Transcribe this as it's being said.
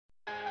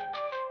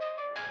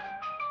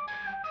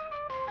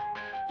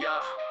Yeah,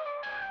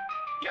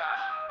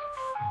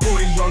 yeah.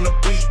 Booty on the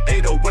beat,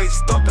 808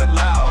 thumping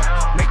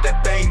loud. Make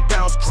that thing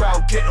bounce,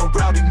 crowd getting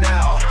rowdy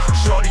now.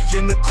 Shorty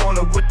in the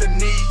corner with the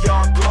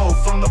neon glow.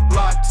 From the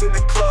block to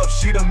the club,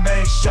 she the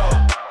main show.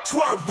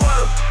 Twerk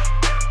work,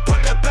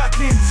 put that back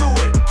into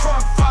it.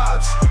 Crunk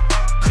vibes,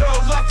 girl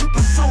like you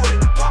pursue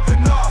it.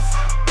 Popping off,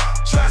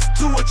 just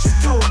do what you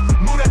do.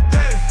 Move that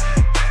thing,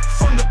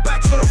 from the back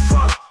to the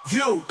front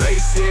view.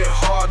 Bass hit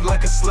hard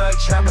like a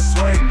sledgehammer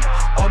swing.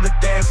 On the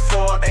dance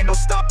floor, ain't no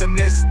stopping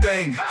this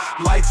thing.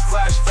 Lights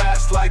flash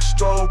fast like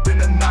strobe in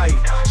the night.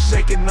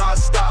 Shaking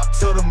non-stop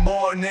till the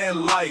morning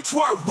light.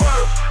 Twerk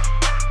work,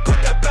 put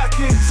that back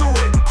into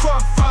it.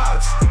 Crunk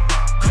vibes,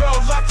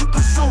 girl like you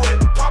pursue it.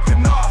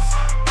 Popping off,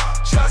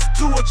 just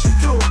do what you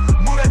do.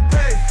 Move that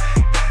thing,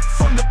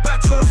 from the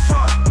back to the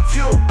front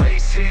view.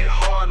 Bass hit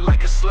hard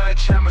like a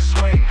sledgehammer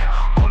swing.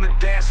 On the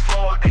dance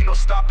floor, ain't no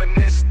stopping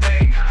this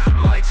thing.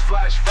 Lights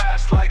flash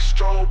fast like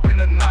strobe in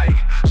the night.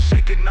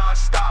 Shaking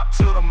non-stop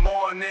till the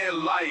morning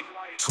light.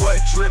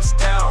 Sweat drips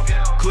down,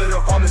 glitter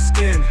on the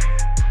skin.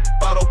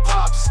 Bottle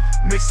pops,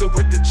 mix it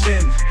with the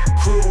gin.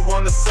 Crew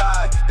on the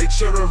side, they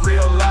cheering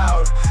real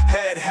loud.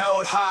 Head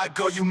held high,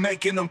 girl, you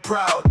making them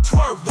proud.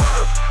 Twerk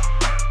work,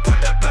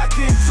 put that back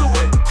into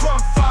it.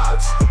 Crunk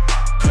vibes,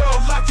 girl,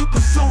 like you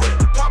pursue it.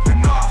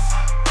 Popping off,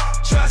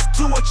 just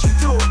do what you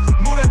do.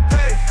 Move that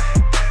thing,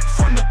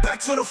 from the back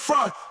to the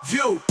front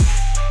view.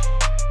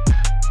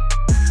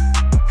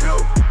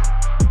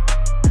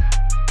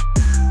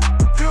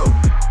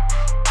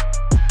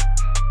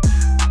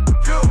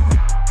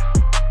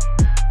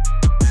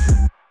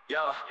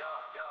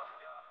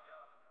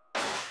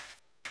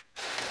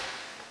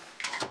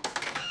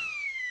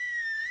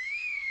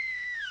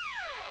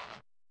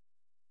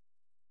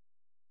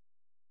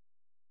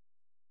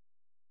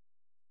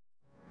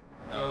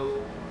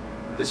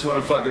 This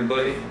one fucking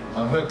buddy.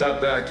 I hooked that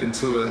back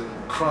into it.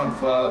 Crunk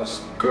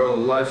vibes, girl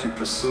life you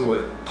pursue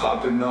it.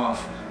 Popping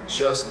off,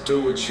 just do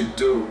what you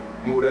do.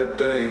 Move that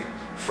thing,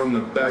 from the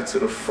back to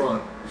the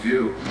front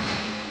view.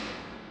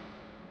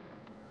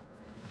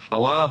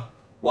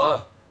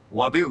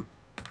 Wabu.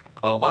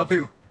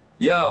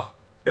 Yo.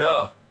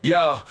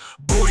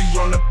 Booty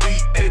on the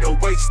beat,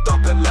 808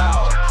 thumping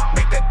loud.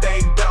 Make that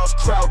thing bounce,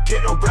 crowd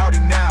getting rowdy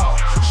now.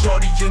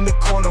 Shorty in the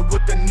corner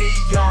with the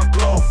neon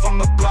glow. From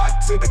the block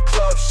to the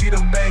club, she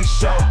the main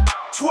show.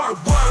 Twerk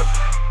work,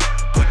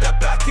 put that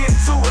back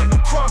into it.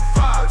 Crunk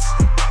vibes,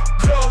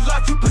 girl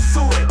like you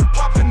pursue it.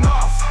 Popping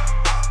off,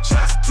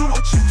 just do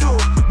what you do.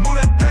 Move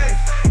that thing,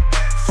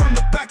 from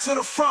the back to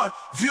the front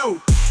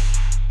view.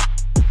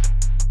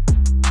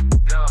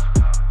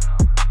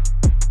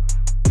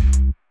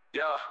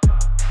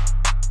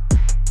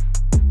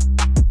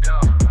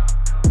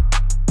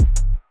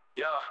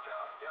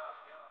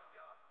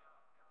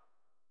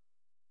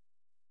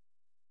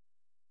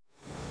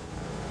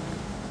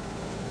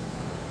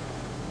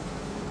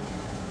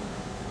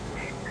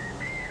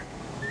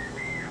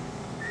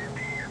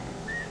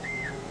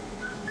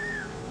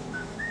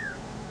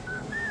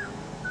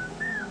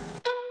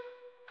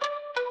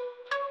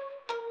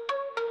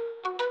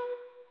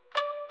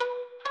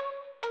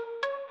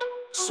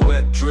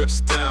 Sweat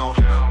drips down,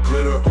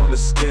 glitter on the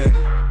skin.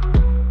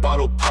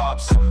 Bottle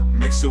pops,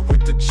 mix it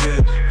with the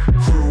gin.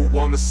 Crew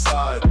on the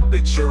side,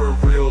 they cheering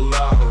real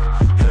loud.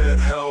 Head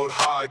held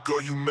high,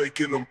 girl, you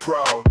making them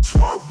proud.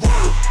 Twerk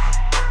work,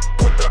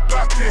 put that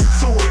back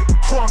into it.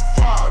 Crunk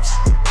vibes,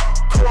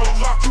 girl,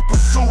 like you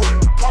pursue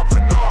it.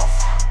 Popping off,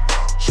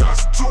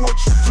 just do what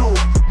you do.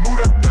 Move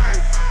that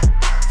thing,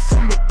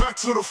 from the back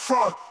to the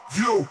front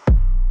view.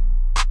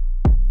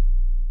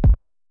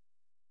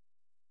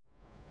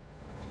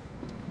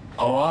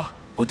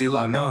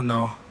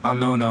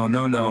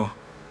 No.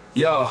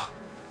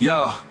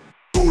 Yo.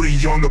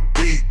 Booty on the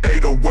beat,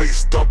 808